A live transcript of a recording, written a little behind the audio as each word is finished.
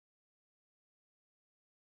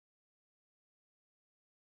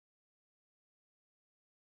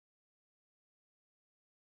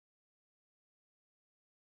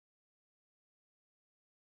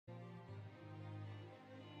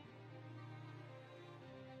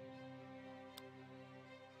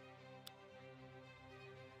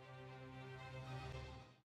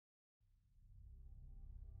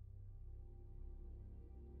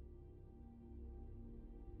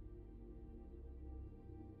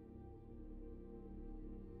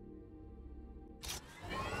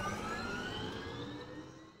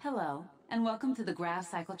Hello, and welcome to the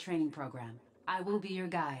Graph Cycle Training Program. I will be your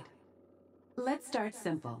guide. Let's start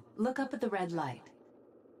simple. Look up at the red light.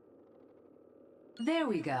 There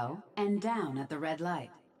we go, and down at the red light.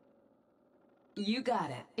 You got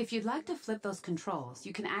it. If you'd like to flip those controls,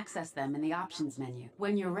 you can access them in the Options menu.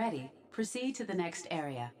 When you're ready, proceed to the next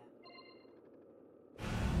area.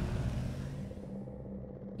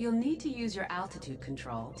 You'll need to use your altitude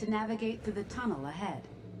control to navigate through the tunnel ahead.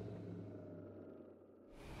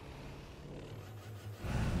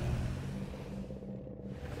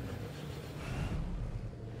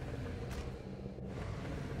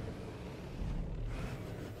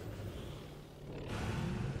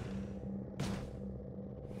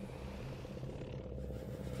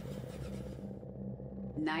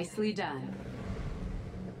 Nicely done.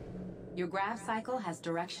 Your graph cycle has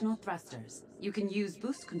directional thrusters. You can use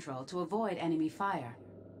boost control to avoid enemy fire.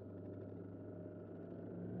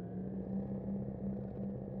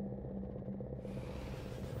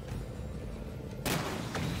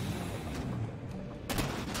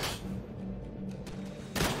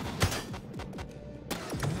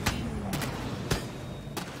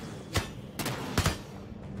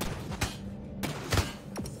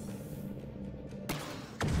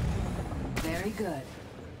 Very good.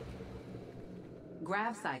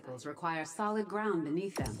 Grav cycles require solid ground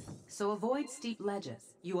beneath them, so avoid steep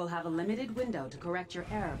ledges. You will have a limited window to correct your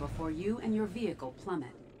error before you and your vehicle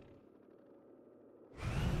plummet.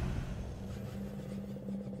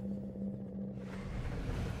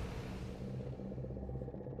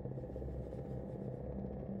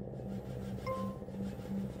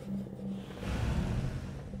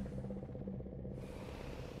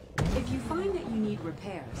 If you find that you need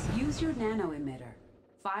repairs, use your nano emitter.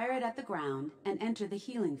 Fire it at the ground and enter the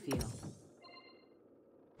healing field.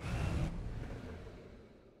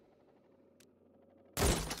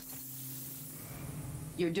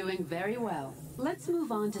 You're doing very well. Let's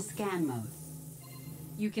move on to scan mode.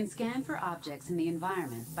 You can scan for objects in the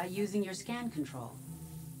environment by using your scan control.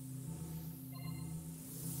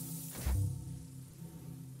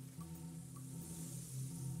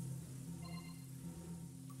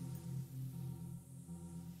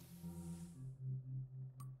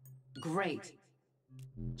 Great.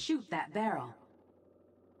 Shoot that barrel.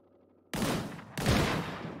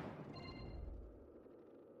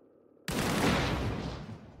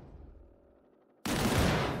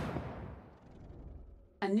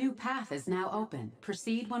 A new path is now open.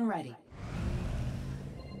 Proceed when ready.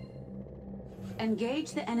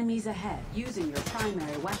 Engage the enemies ahead using your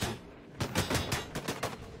primary weapon.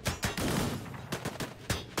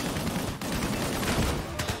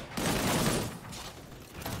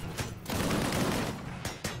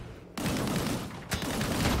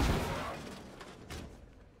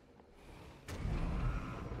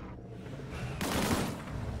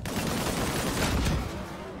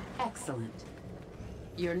 Excellent.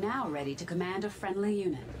 You're now ready to command a friendly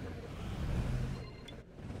unit.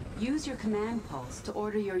 Use your command pulse to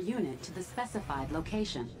order your unit to the specified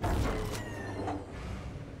location.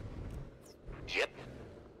 Yep.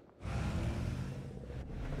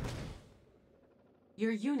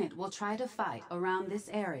 Your unit will try to fight around this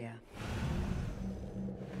area.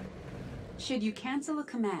 Should you cancel a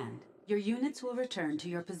command, your units will return to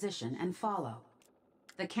your position and follow.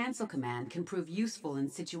 The cancel command can prove useful in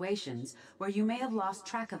situations where you may have lost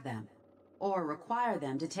track of them, or require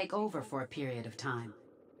them to take over for a period of time.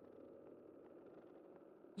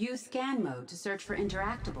 Use scan mode to search for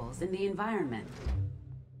interactables in the environment.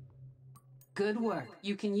 Good work.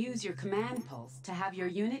 You can use your command pulse to have your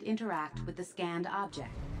unit interact with the scanned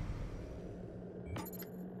object.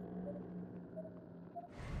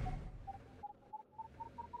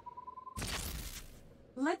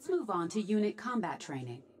 Let's move on to unit combat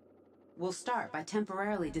training. We'll start by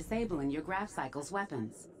temporarily disabling your graph cycle's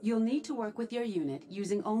weapons. You'll need to work with your unit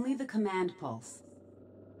using only the command pulse.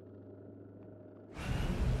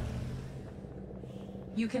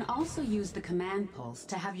 You can also use the command pulse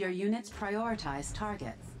to have your units prioritize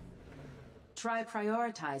targets. Try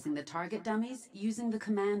prioritizing the target dummies using the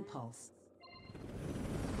command pulse.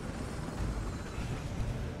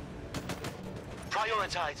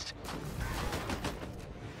 Prioritized.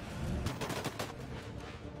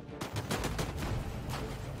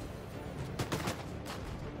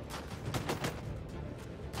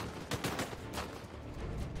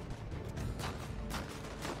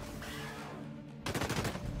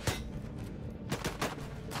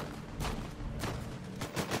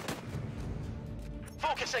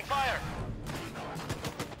 Focusing fire!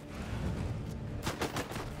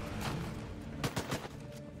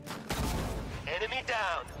 Enemy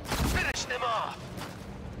down! Finish them off!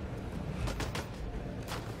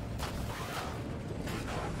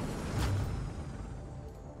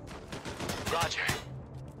 Roger.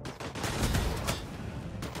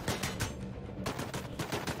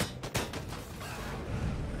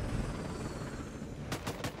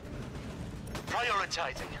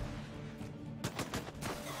 Prioritizing.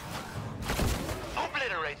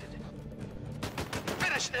 Obliterated.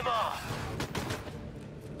 Finish them off.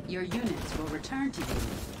 Your units will return to you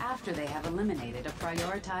after they have eliminated a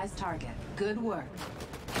prioritized target. Good work.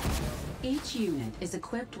 Each unit is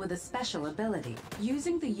equipped with a special ability.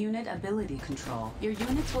 Using the unit ability control, your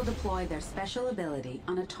units will deploy their special ability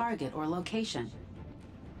on a target or location.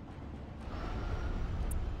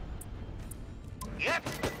 Yep.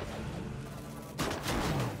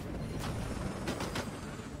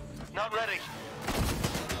 Not ready.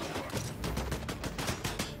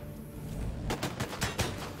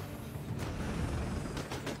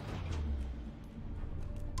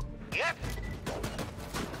 Yep.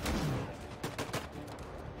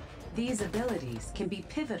 These abilities can be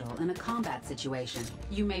pivotal in a combat situation.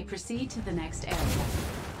 You may proceed to the next area.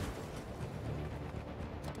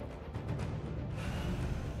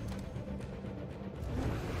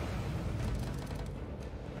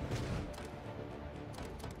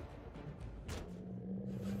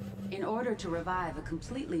 In order to revive a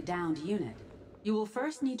completely downed unit, you will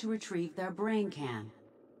first need to retrieve their brain can.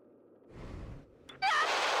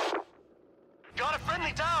 Got a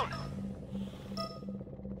friendly down.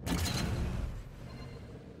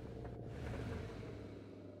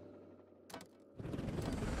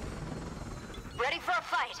 Ready for a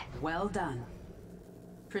fight. Well done.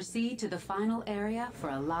 Proceed to the final area for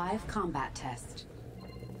a live combat test.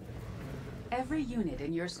 Every unit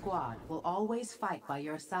in your squad will always fight by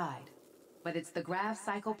your side, but it's the Grav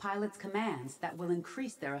Cycle Pilot's commands that will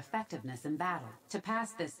increase their effectiveness in battle. To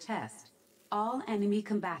pass this test, all enemy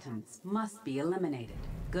combatants must be eliminated.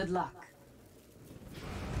 Good luck.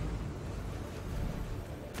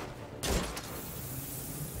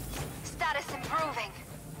 Status improving.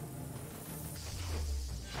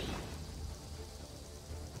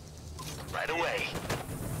 Right away.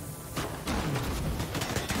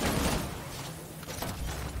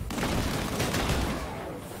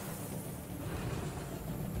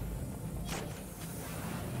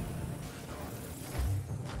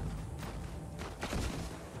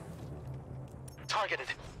 Targeted.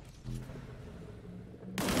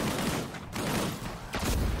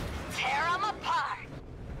 Tear 'em apart.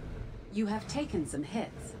 You have taken some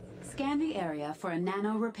hits. Scan the area for a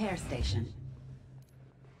nano repair station.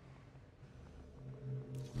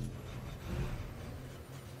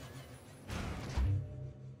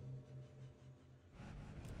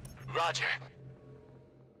 Roger.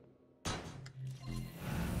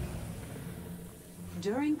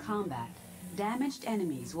 During combat, damaged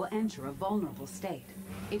enemies will enter a vulnerable state.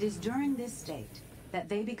 It is during this state that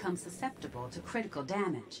they become susceptible to critical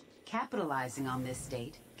damage. Capitalizing on this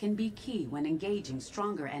state can be key when engaging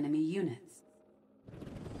stronger enemy units.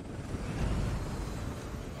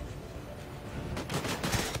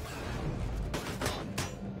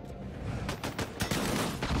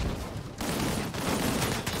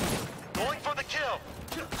 Going for the kill.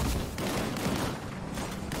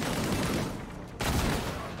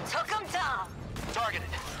 Took 'em down. Targeted.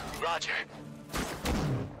 Roger.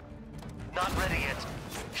 Not ready yet.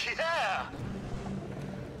 Yeah!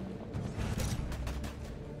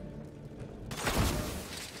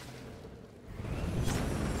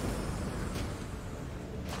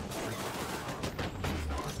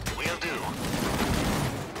 Will do.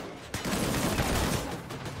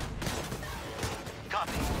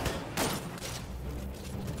 Copy.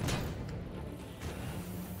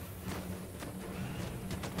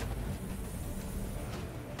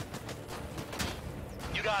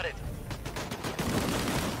 You got it.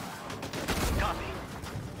 Copy.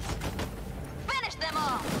 Finish them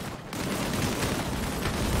all.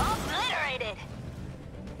 Obliterated.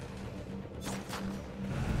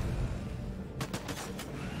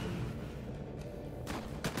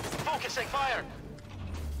 Focusing fire.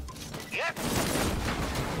 Yep.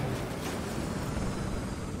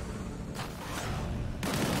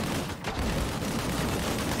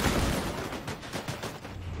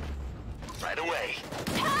 Right away.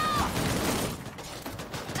 Help!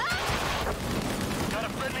 Got a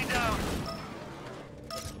friendly down.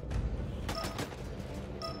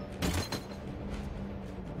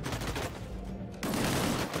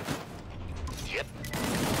 Yep.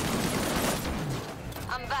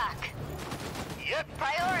 I'm back. Yep.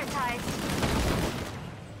 Prioritize.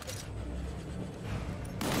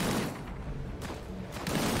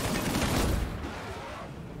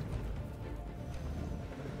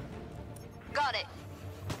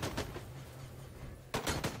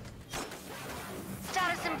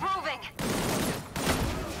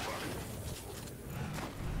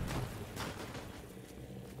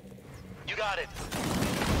 got it.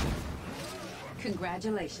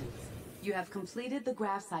 Congratulations. You have completed the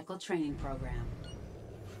graph cycle training program.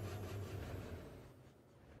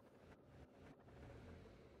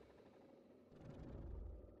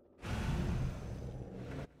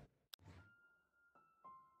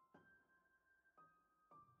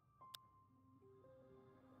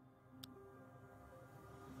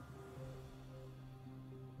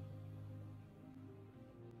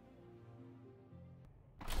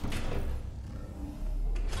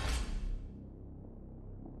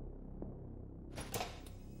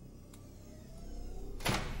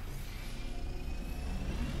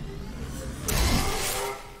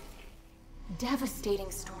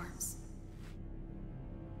 Devastating storms.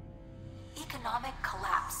 Economic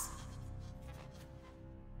collapse.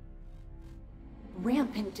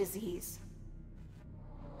 Rampant disease.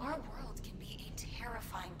 Our world can be a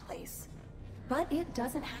terrifying place, but it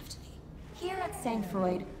doesn't have to be. Here at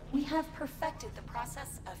Sangfroid, we have perfected the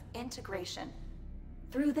process of integration.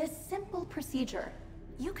 Through this simple procedure,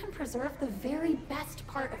 you can preserve the very best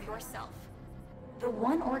part of yourself. The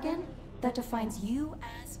one organ that defines you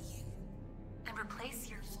as you. And replace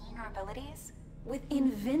your vulnerabilities with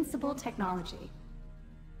invincible technology.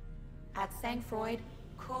 At Sangfroid,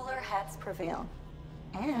 cooler heads prevail.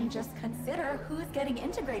 And just consider who's getting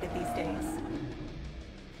integrated these days.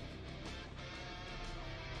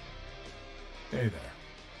 Hey there.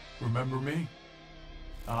 Remember me?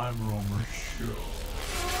 I'm Romer Show.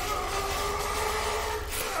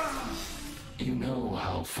 You know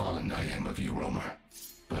how fond I am of you, Romer,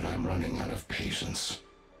 but I'm running out of patience.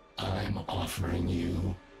 I'm offering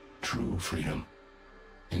you true freedom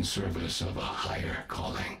in service of a higher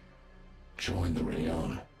calling. Join the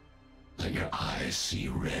Rayon. Let your eyes see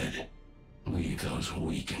red. Leave those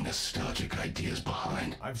weak and nostalgic ideas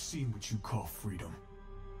behind. I've seen what you call freedom.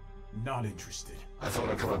 Not interested. I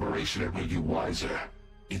thought a collaboration had made you wiser.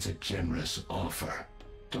 It's a generous offer.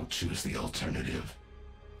 Don't choose the alternative.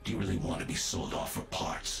 Do you really want to be sold off for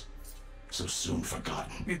parts? So soon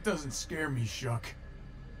forgotten. It doesn't scare me, Shuck.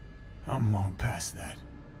 I'm long past that.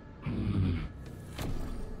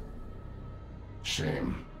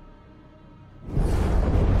 Shame.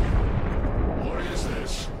 What is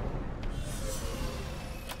this?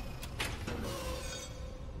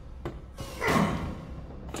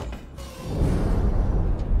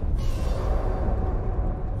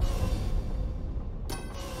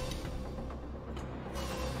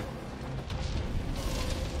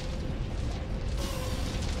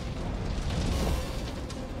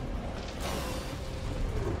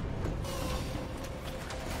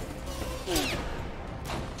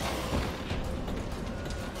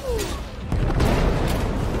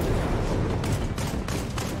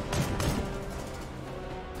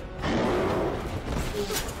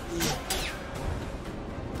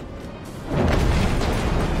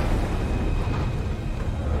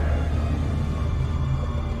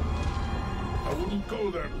 Go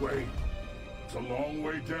that way. It's a long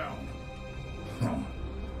way down. Huh.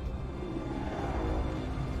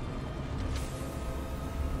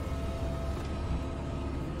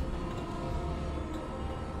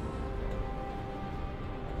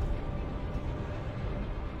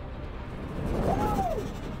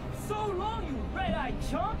 So long, you red-eyed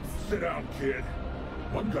chumps! Sit down, kid.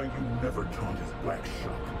 One guy you never taunt is Black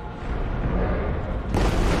Shuck.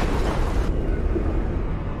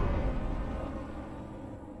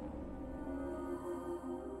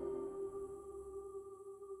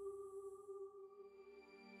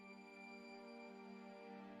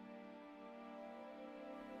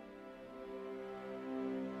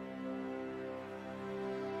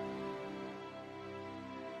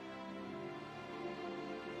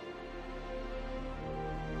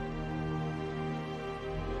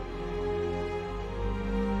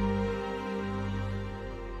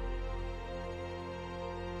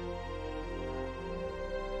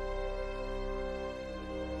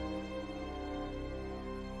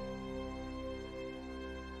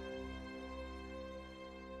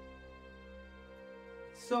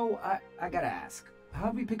 So, I gotta ask,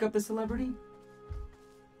 how'd we pick up the celebrity?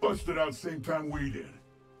 Busted out same time we did.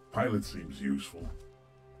 Pilot seems useful.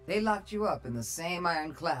 They locked you up in the same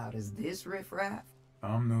iron cloud as this riffraff?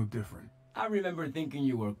 I'm no different. I remember thinking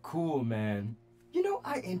you were cool, man. You know,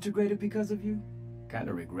 I integrated because of you.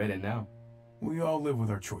 Kinda regret it now. We all live with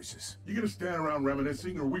our choices. You gonna stand around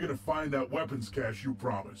reminiscing, or we gonna find that weapons cache you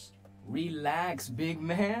promised? Relax, big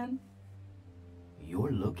man.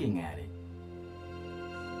 You're looking at it.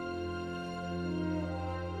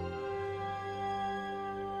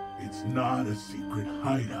 It's not a secret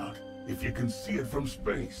hideout, if you can see it from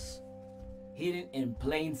space. Hidden in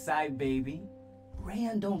plain sight, baby.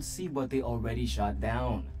 Rayan don't see what they already shot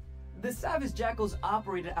down. The Savage Jackals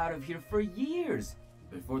operated out of here for years,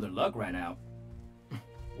 before their luck ran out.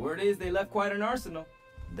 Word is they left quite an arsenal.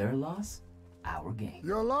 Their loss, our gain.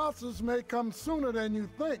 Your losses may come sooner than you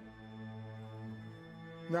think.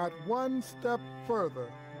 Not one step further.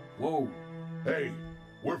 Whoa. Hey,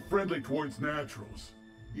 we're friendly towards naturals,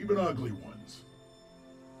 even ugly ones.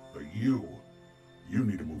 But you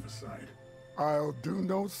need to move aside. I'll do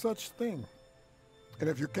no such thing. And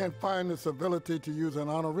if you can't find the civility to use an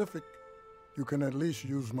honorific, you can at least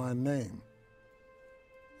use my name.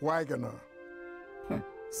 Wagoner.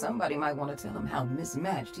 Somebody might want to tell him how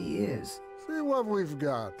mismatched he is. See what we've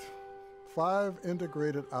got. 5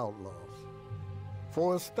 integrated outlaws.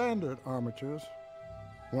 4 standard armatures.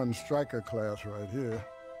 1 striker class right here.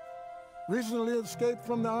 Recently escaped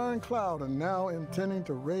from the Iron Cloud and now intending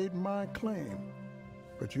to raid my claim.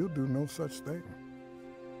 But you'll do no such thing.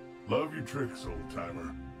 Love your tricks,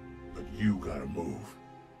 old-timer, but you gotta move.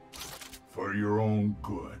 For your own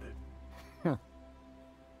good.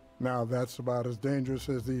 Now that's about as dangerous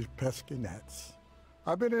as these pesky gnats.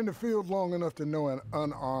 I've been in the field long enough to know an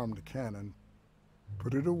unarmed cannon.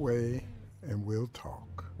 Put it away and we'll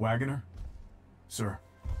talk. Wagoner? Sir,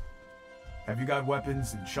 have you got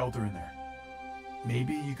weapons and shelter in there?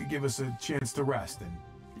 Maybe you could give us a chance to rest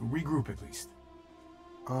and regroup at least.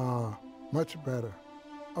 Much better.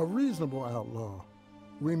 A reasonable outlaw.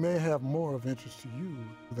 We may have more of interest to you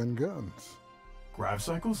than guns. Grav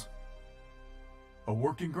cycles? A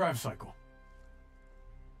working grav cycle.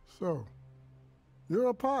 So, you're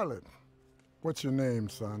a pilot. What's your name,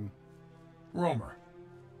 son? Romer.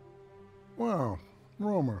 Well,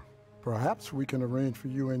 Romer, perhaps we can arrange for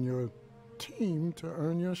you and your team to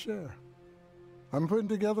earn your share. I'm putting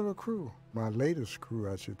together a crew. My latest crew,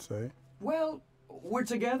 I should say. Well, we're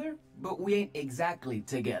together, but we ain't exactly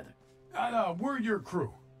together. We're your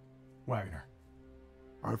crew, Wagoner.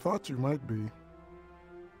 I thought you might be.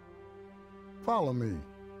 Follow me.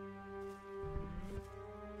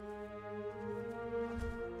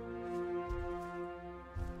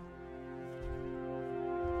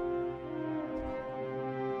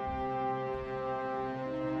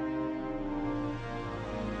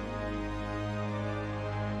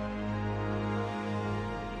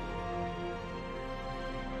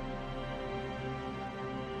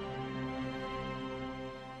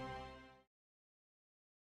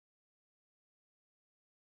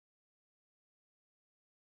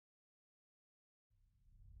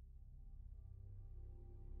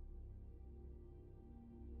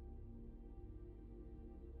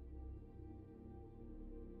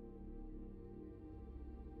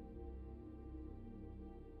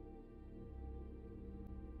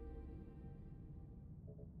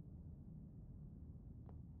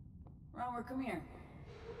 Romer, come here.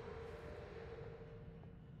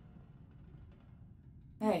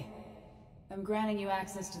 Hey, I'm granting you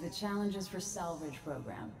access to the Challenges for Salvage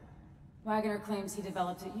program. Wagoner claims he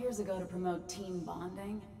developed it years ago to promote team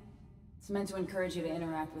bonding. It's meant to encourage you to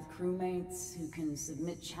interact with crewmates who can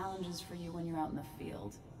submit challenges for you when you're out in the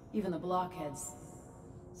field. Even the blockheads,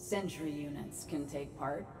 sentry units, can take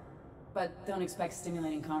part. But don't expect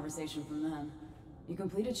stimulating conversation from them. You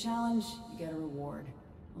complete a challenge, you get a reward.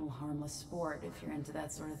 A little harmless sport if you're into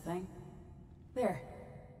that sort of thing. There,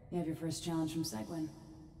 you have your first challenge from Seguin.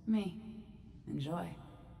 Me. Enjoy.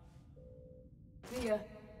 See ya.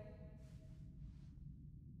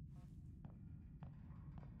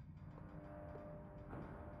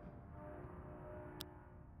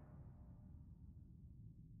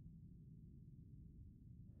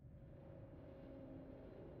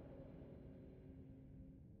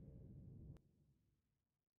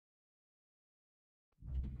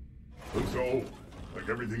 Looks old, like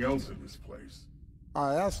everything else in this place.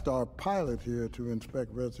 I asked our pilot here to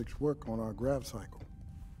inspect Rezzik's work on our grav cycle.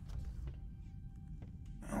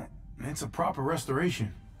 Well, it's a proper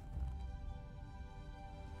restoration.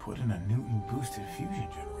 Put in a Newton-boosted fusion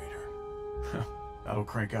generator. That'll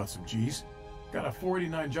crank out some G's. Got a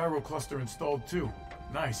 489 gyro cluster installed too.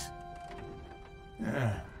 Nice.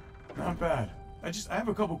 Yeah, not bad. I have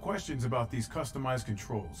a couple questions about these customized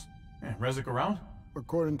controls. Rezzik around?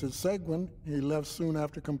 According to Seguin, he left soon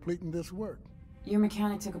after completing this work. Your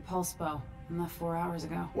mechanic took a pulse bow and left 4 hours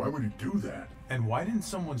ago. Why would he do that? And why didn't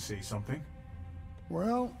someone say something?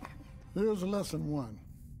 Well, here's lesson 1.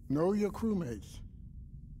 Know your crewmates.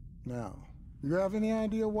 Now, you have any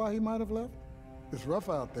idea why he might have left? It's rough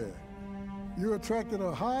out there. You attracted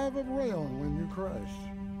a hive of rayon when you crashed.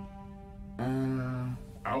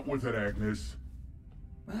 Out with it, Agnes.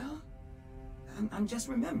 Well, I'm just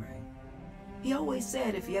remembering. He always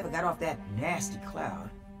said if he ever got off that nasty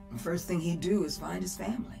cloud, The first thing he'd do is find his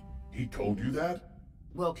family. He told you that?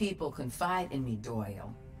 Well, people confide in me,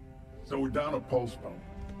 Doyle. So we're down a pulse pump.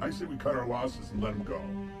 I say we cut our losses and let him go.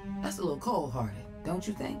 That's a little cold-hearted, don't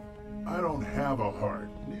you think? I don't have a heart.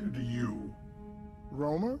 Neither do you.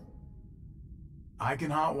 Romer? I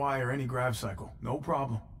can hotwire any grav cycle, no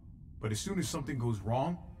problem. But as soon as something goes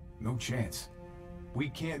wrong, no chance. We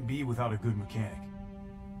can't be without a good mechanic.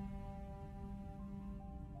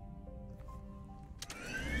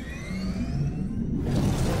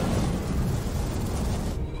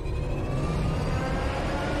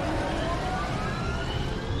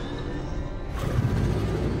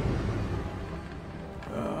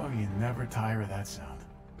 Oh, you never tire of that sound.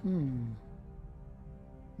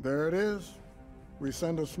 There it is. We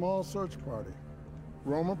send a small search party.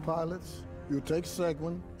 Romer pilots, you take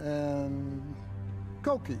Seguin, and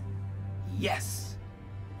Koki. Yes!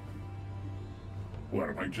 What,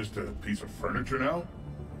 am I just a piece of furniture now?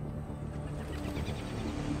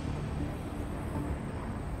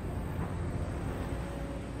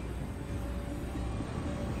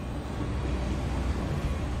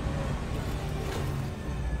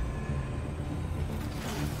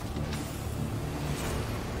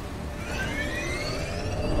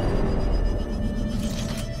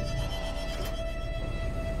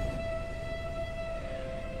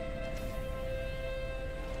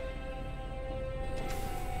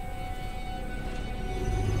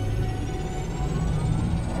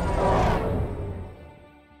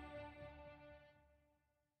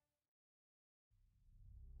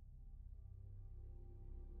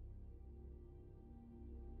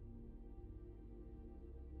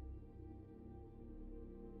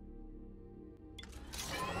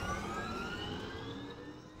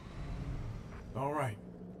 All right,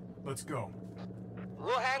 let's go.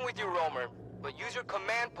 We'll hang with you, Romer, but use your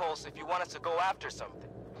command pulse if you want us to go after something.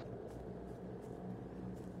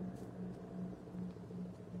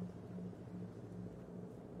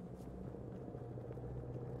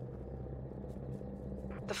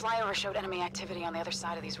 The flyover showed enemy activity on the other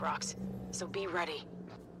side of these rocks, so be ready.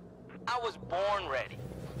 I was born ready.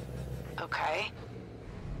 Okay.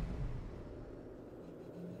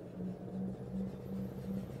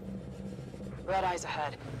 Red eyes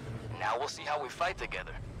ahead. Now we'll see how we fight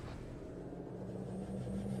together.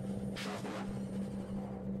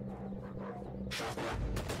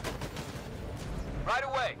 Right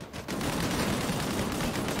away!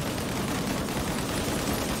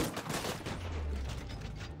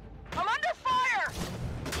 I'm under fire!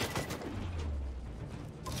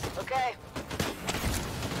 Okay.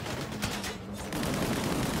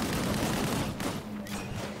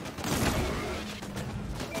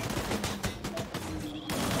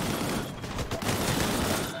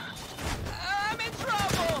 I'm in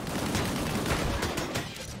trouble!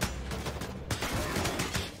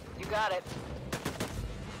 You got it.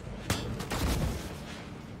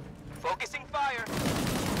 Focusing fire!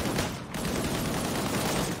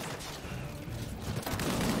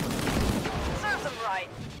 Serves him right.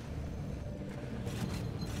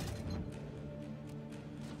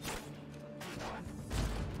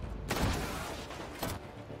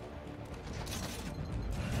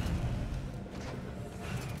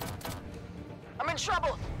 I'm in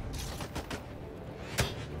trouble.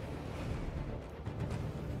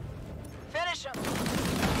 Finish him.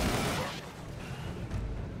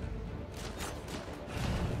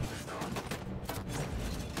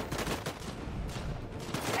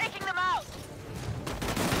 Taking them out.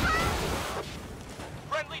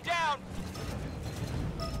 Friendly down!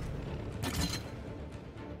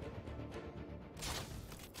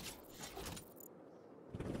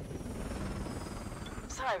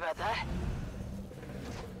 Sorry about that.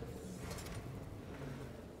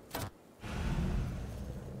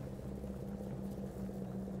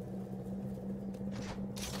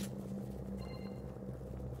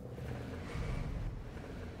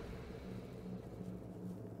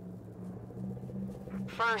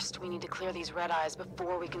 First, we need to clear these red eyes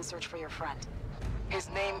before we can search for your friend. His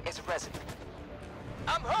name is Resident.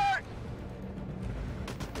 I'm hurt!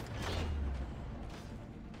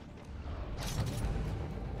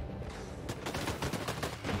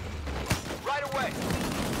 Right away!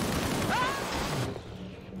 Ah!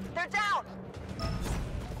 They're down.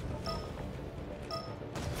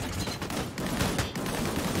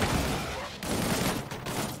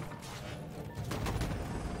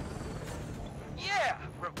 Yeah!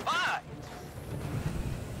 Revived!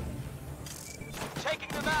 Taking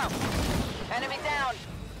them out! Enemy down.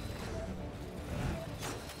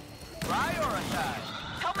 Prioritize!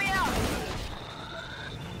 Help me out.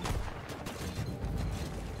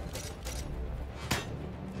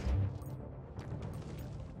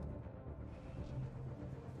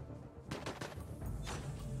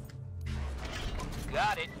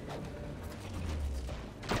 Got it.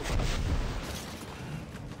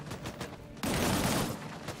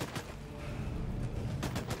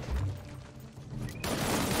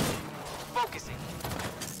 Focusing.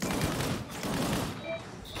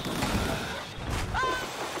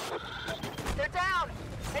 They're down!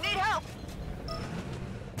 I need help!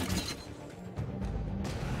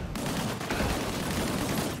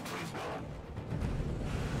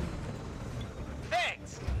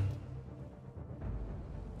 Thanks!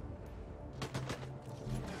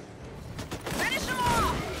 Finish them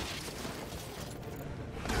off!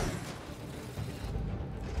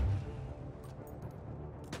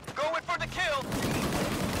 Going for the kill!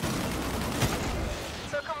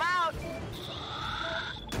 Took them out!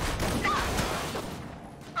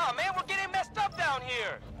 Oh man, we're getting messed up down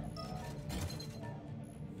here!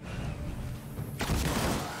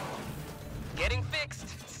 Getting fixed.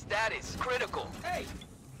 Status critical. Hey,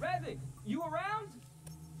 Rezik, you around?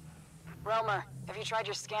 Romer, have you tried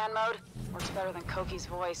your scan mode? Works better than Koki's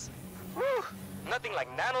voice. Whew! Nothing like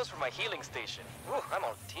nanos for my healing station. Whew, I'm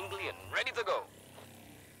all tingly and ready to go.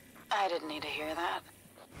 I didn't need to hear that.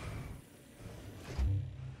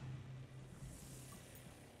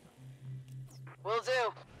 Will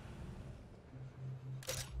do.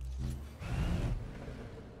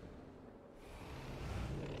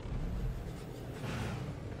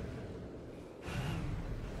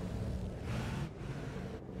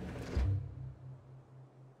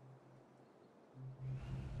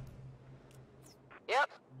 Yep.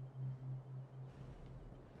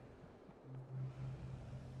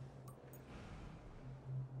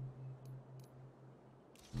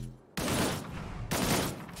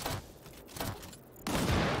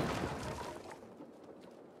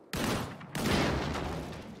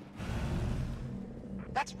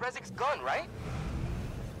 That's Rezik's gun, right?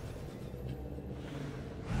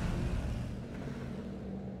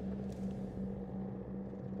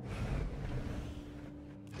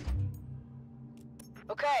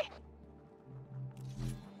 Okay.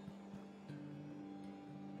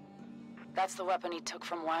 That's the weapon he took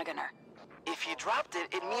from Wagoner. If he dropped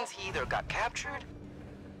it, it means he either got captured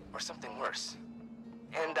or something worse.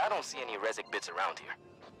 And I don't see any Rezik bits around here.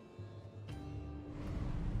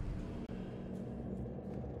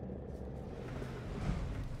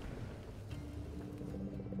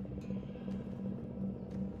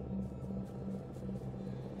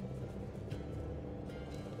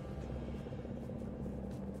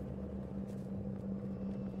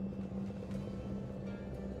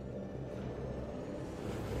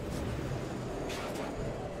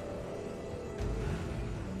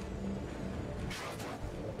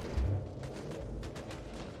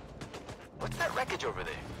 What's that wreckage over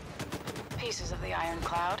there? Pieces of the Iron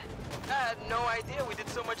Cloud. I had no idea we did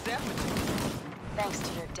so much damage. Thanks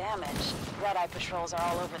to your damage, Red-Eye patrols are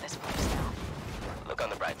all over this place now. Look on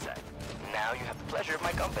the bright side. Now you have the pleasure of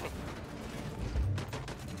my company.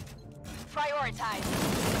 Prioritize.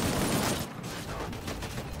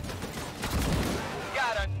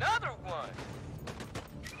 Got another one!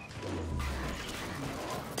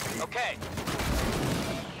 Okay.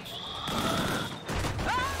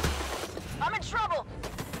 Ah! I'm in trouble!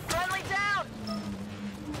 Friendly down!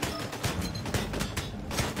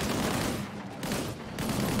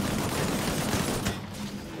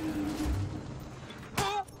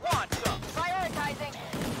 Who wants some? Prioritizing!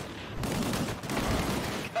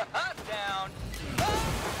 Down!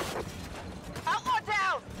 Outlaw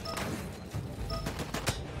down!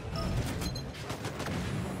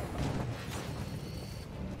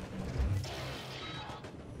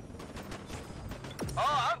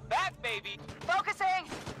 Oh, I'm back, baby! Focusing!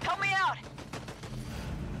 Help me out!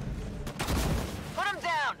 Put him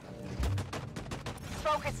down!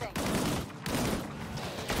 Focusing!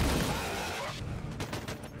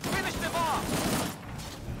 Finish them off!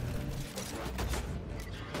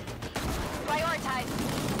 Prioritize!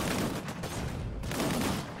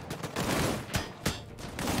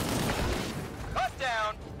 Cut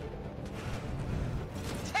down!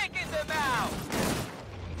 Taking them out!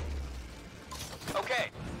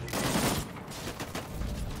 Okay.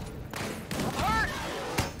 I'm hurt!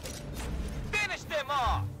 Finish them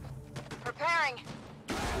off! Preparing.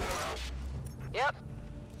 Yep.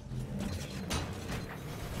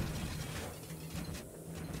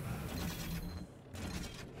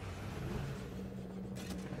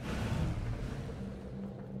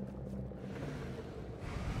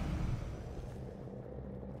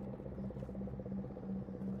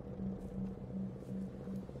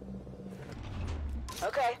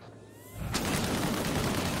 Okay.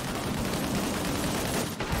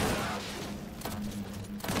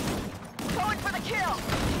 Going for the kill!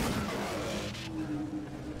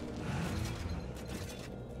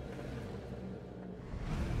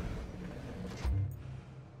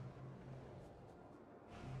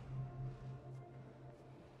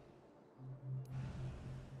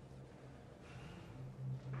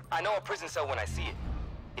 I know a prison cell when I see it.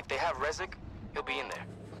 If they have Rezek, he'll be in there.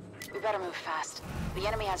 We better move fast. The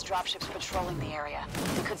enemy has dropships patrolling the area.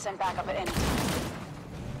 We could send backup at any time.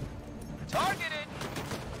 Targeted!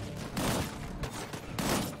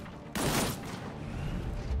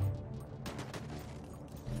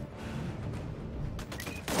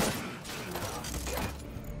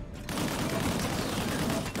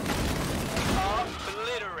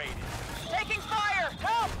 Obliterated. Taking fire!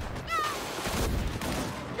 Help!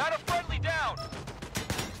 Got a friendly down!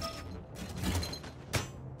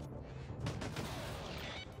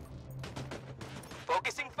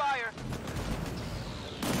 Focusing fire.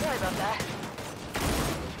 Sorry about that.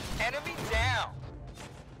 Enemy down.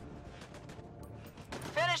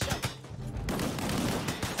 Finish him!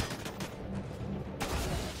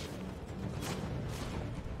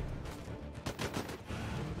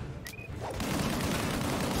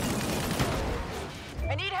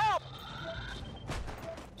 I need help!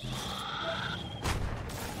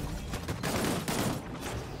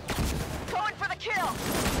 Going for the kill!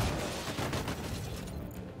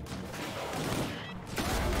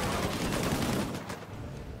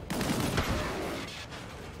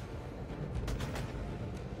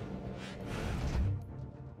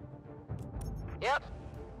 Yep.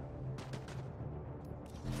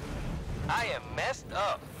 I am messed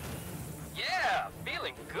up. Yeah,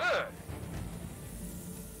 feeling good.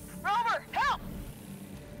 Rover, help!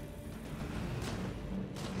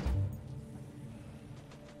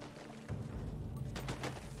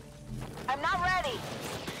 I'm not ready.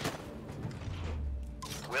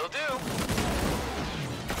 Will do.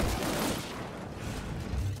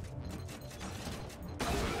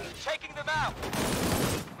 Taking them out.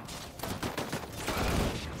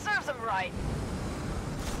 Serves him right.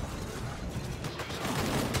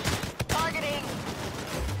 Targeting.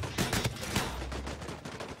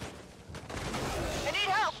 I need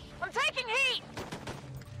help. I'm taking heat.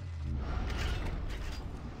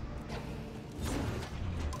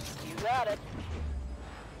 You got it.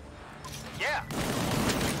 Yeah.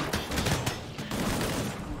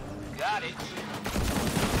 Got it.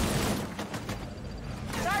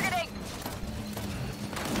 Targeting.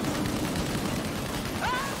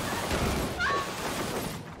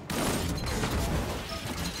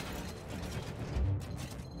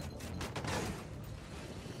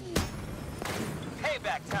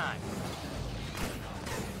 Payback time.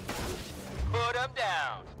 Put them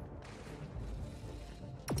down.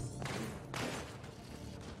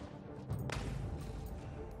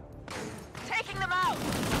 Taking them out.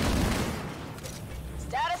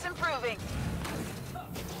 Status improving.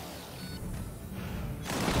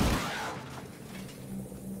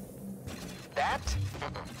 That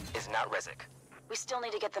is not Rezek. We still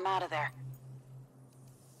need to get them out of there.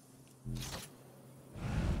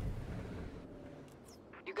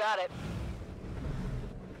 You got it.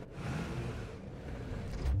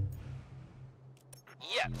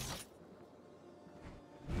 Yep.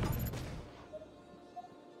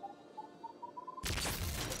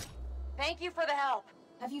 Thank you for the help.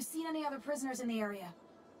 Have you seen any other prisoners in the area?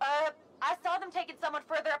 I saw them taking someone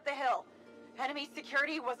further up the hill. Enemy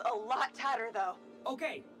security was a lot tighter, though.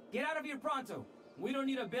 Okay, get out of here pronto. We don't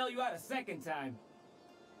need to bail you out a second time.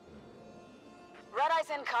 Red Eye's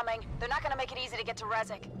incoming. They're not gonna make it easy to get to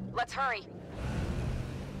Rezek. Let's hurry.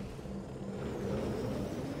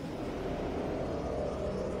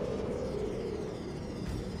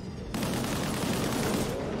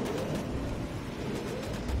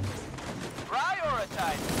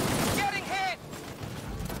 Prioritize. Getting hit.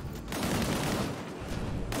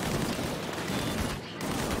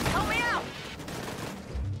 Help me out!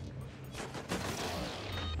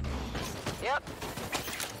 Yep.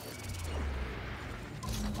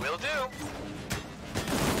 Will do.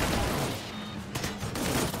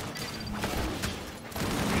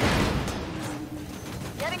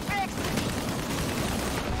 Getting fixed!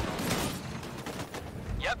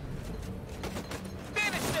 Yep.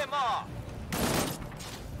 Finish them off.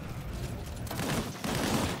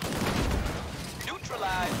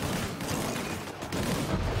 Neutralize.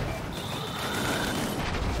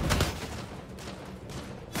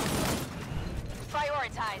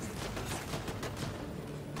 Prioritize.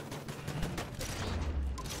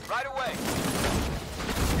 Right away.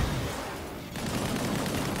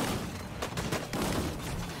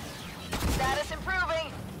 Status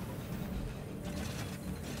improving.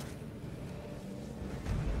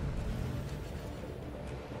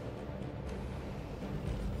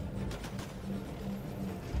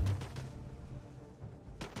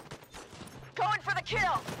 Going for the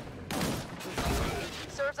kill.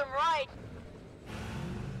 Serves him right.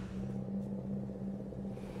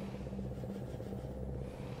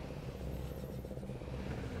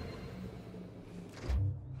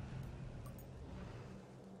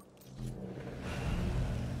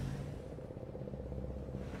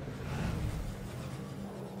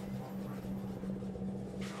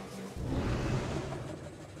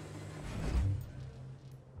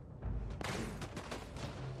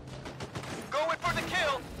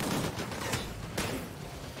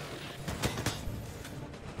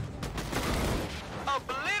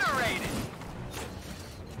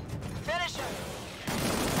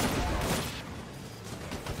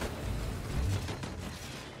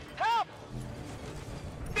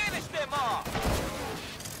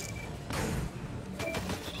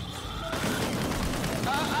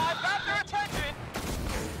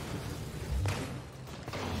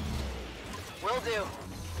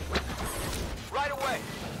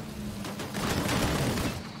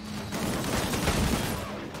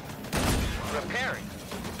 scary.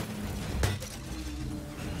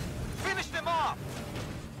 Finish them off!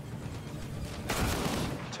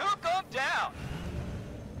 Took them down!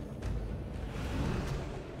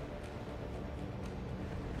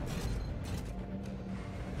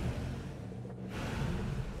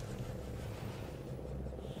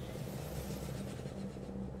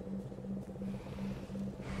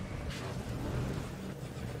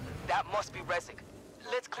 That must be Rezik.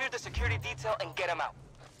 Let's clear the security detail and get him out.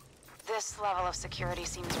 This level of security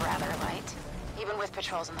seems rather light, even with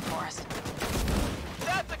patrols in the forest.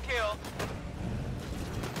 That's a kill!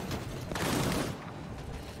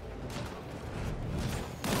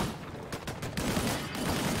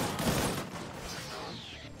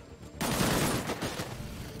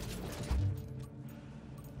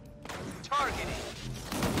 Targeting.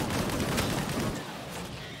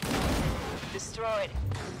 Destroyed.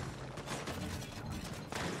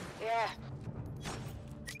 Yeah.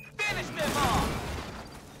 Finish them off!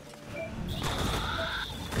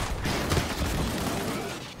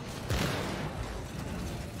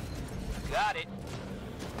 Got it.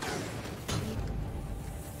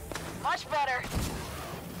 Much better.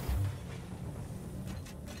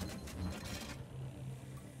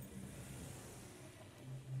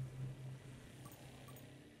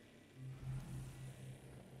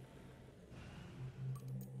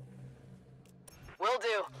 Will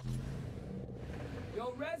do.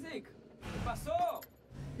 Yo, Rezik! ¿Qué pasó?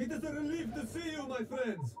 It is a relief to see you, my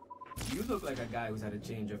friends. You look like a guy who's had a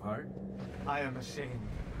change of heart. I am ashamed.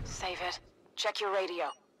 Save it. Check your radio.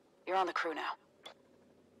 You're on the crew now.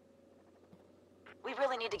 We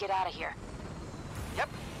really need to get out of here. Yep,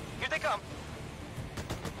 here they come.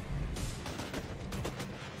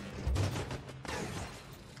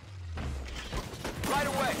 Right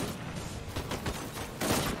away.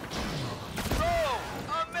 Oh,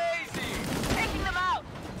 amazing! Taking them out!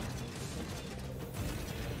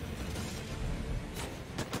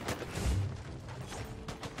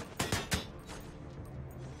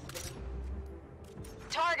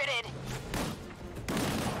 Targeted!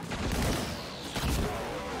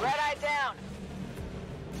 Red eye down!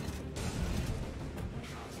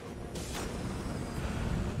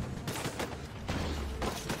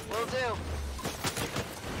 Will do.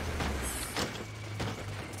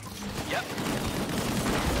 Yep.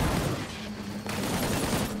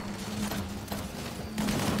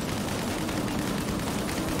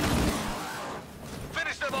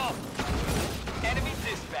 Finish them off! Enemy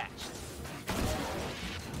dispatched.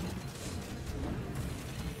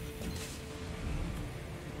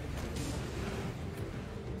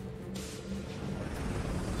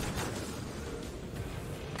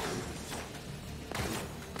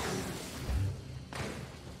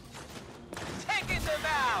 Taking them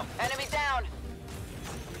out! Enemy down!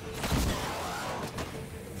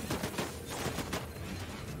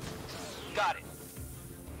 Got it.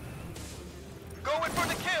 Going for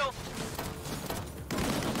the kill!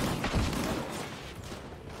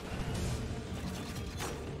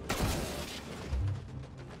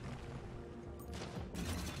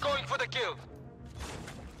 Going for the kill!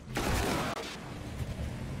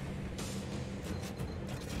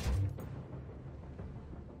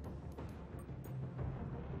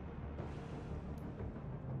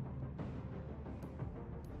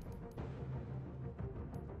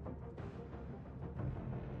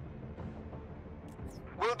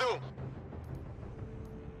 Will do.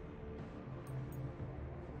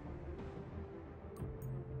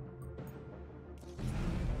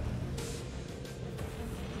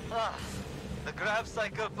 Ah, the grab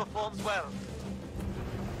cycle performs well.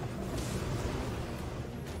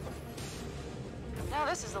 Now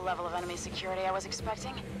this is the level of enemy security I was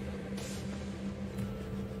expecting.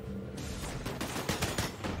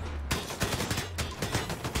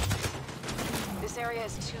 This area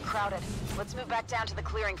is too crowded. Let's move back down to the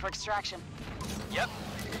clearing for extraction. Yep.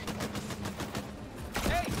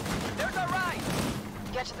 Hey, there's our ride!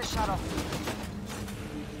 Get to the shuttle.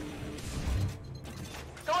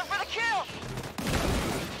 Going for the kill!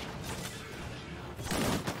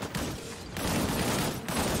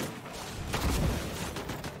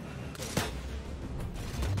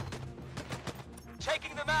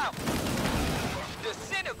 Taking them out!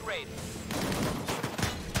 Disintegrating!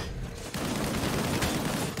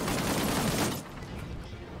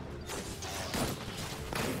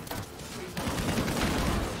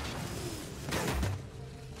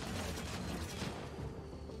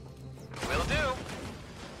 Will do.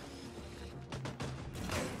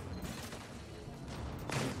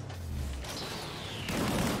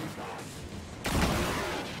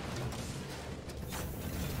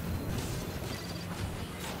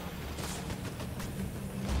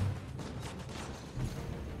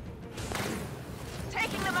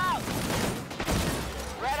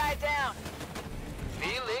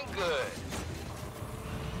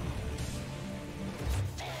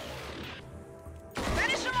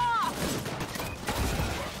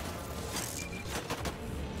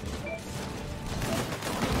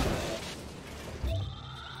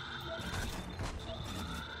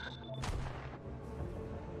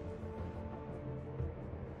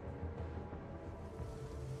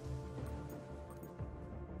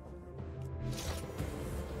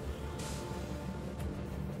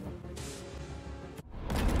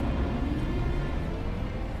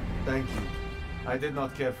 Thank you. I did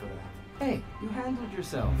not care for that. Hey, you handled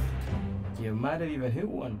yourself. You might have even hit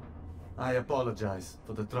one. I apologize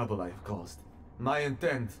for the trouble I have caused. My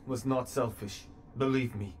intent was not selfish.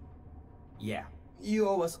 Believe me. Yeah, you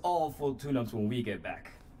owe us all full tune-ups when we get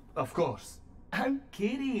back. Of course. I'm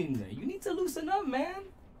kidding. You need to loosen up, man.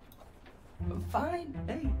 Fine.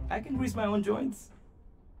 Hey, I can grease my own joints.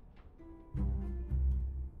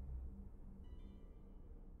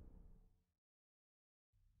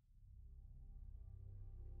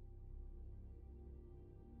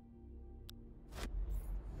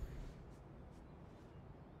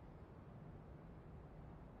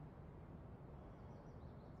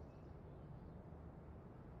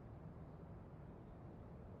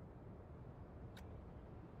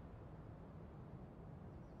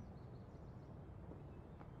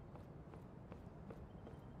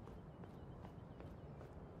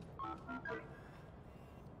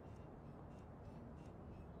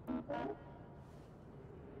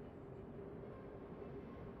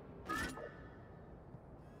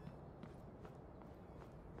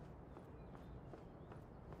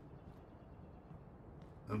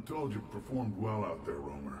 I'm told you performed well out there,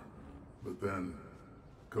 Romer. But then,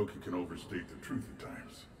 Koki can overstate the truth at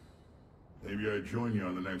times. Maybe I'd join you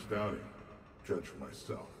on the next outing. Judge for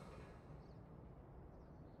myself.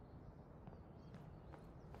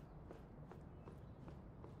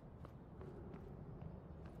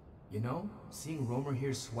 You know, seeing Romer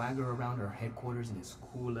here swagger around our headquarters in his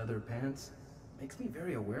cool leather pants makes me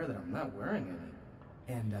very aware that I'm not wearing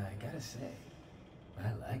any. And I gotta say,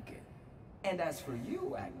 I like it. And as for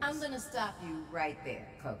you, Agnes... I'm gonna stop you right there,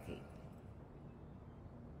 Koki.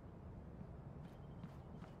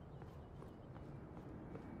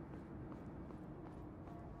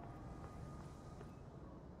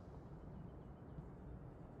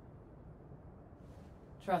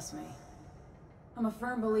 Trust me. I'm a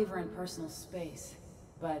firm believer in personal space,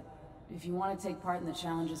 but if you want to take part in the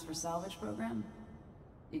Challenges for Salvage program,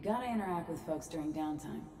 you gotta interact with folks during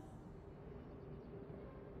downtime.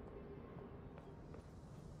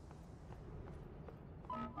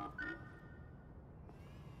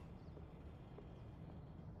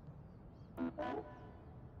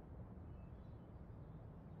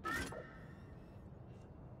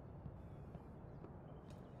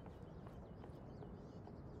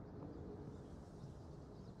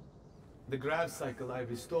 The grav cycle I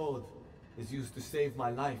restored is used to save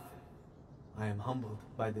my life. I am humbled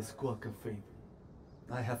by this quirk of fate.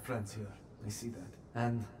 I have friends here, I see that,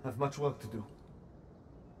 and have much work to do.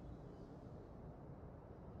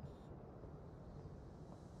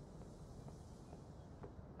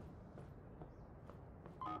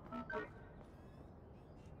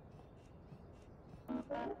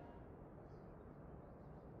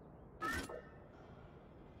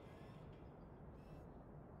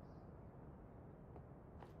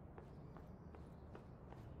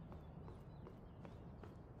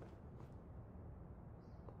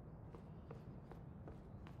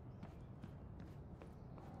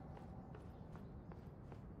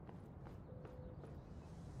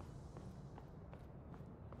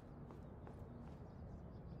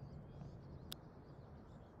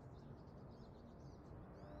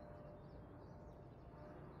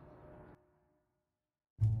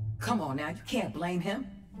 Come on now, you can't blame him.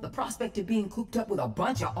 The prospect of being cooped up with a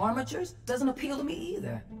bunch of armatures doesn't appeal to me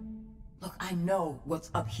either. Look, I know what's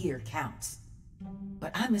up here counts.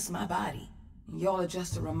 But I miss my body. Y'all are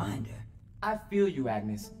just a reminder. I feel you,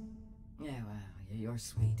 Agnes. Yeah, well, you're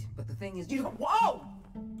sweet. But the thing is, you don't... Whoa!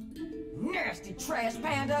 Nasty trash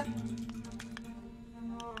panda!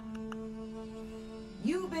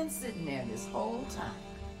 You've been sitting there this whole time.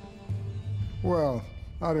 Well,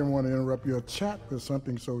 I didn't want to interrupt your chat with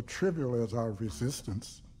something so trivial as our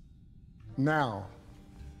resistance. Now,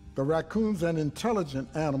 the raccoon's an intelligent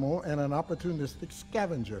animal and an opportunistic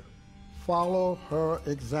scavenger. Follow her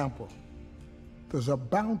example. There's a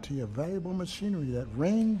bounty of valuable machinery that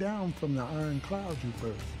rained down from the iron clouds you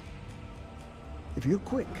birthed. If you're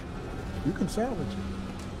quick, you can salvage it.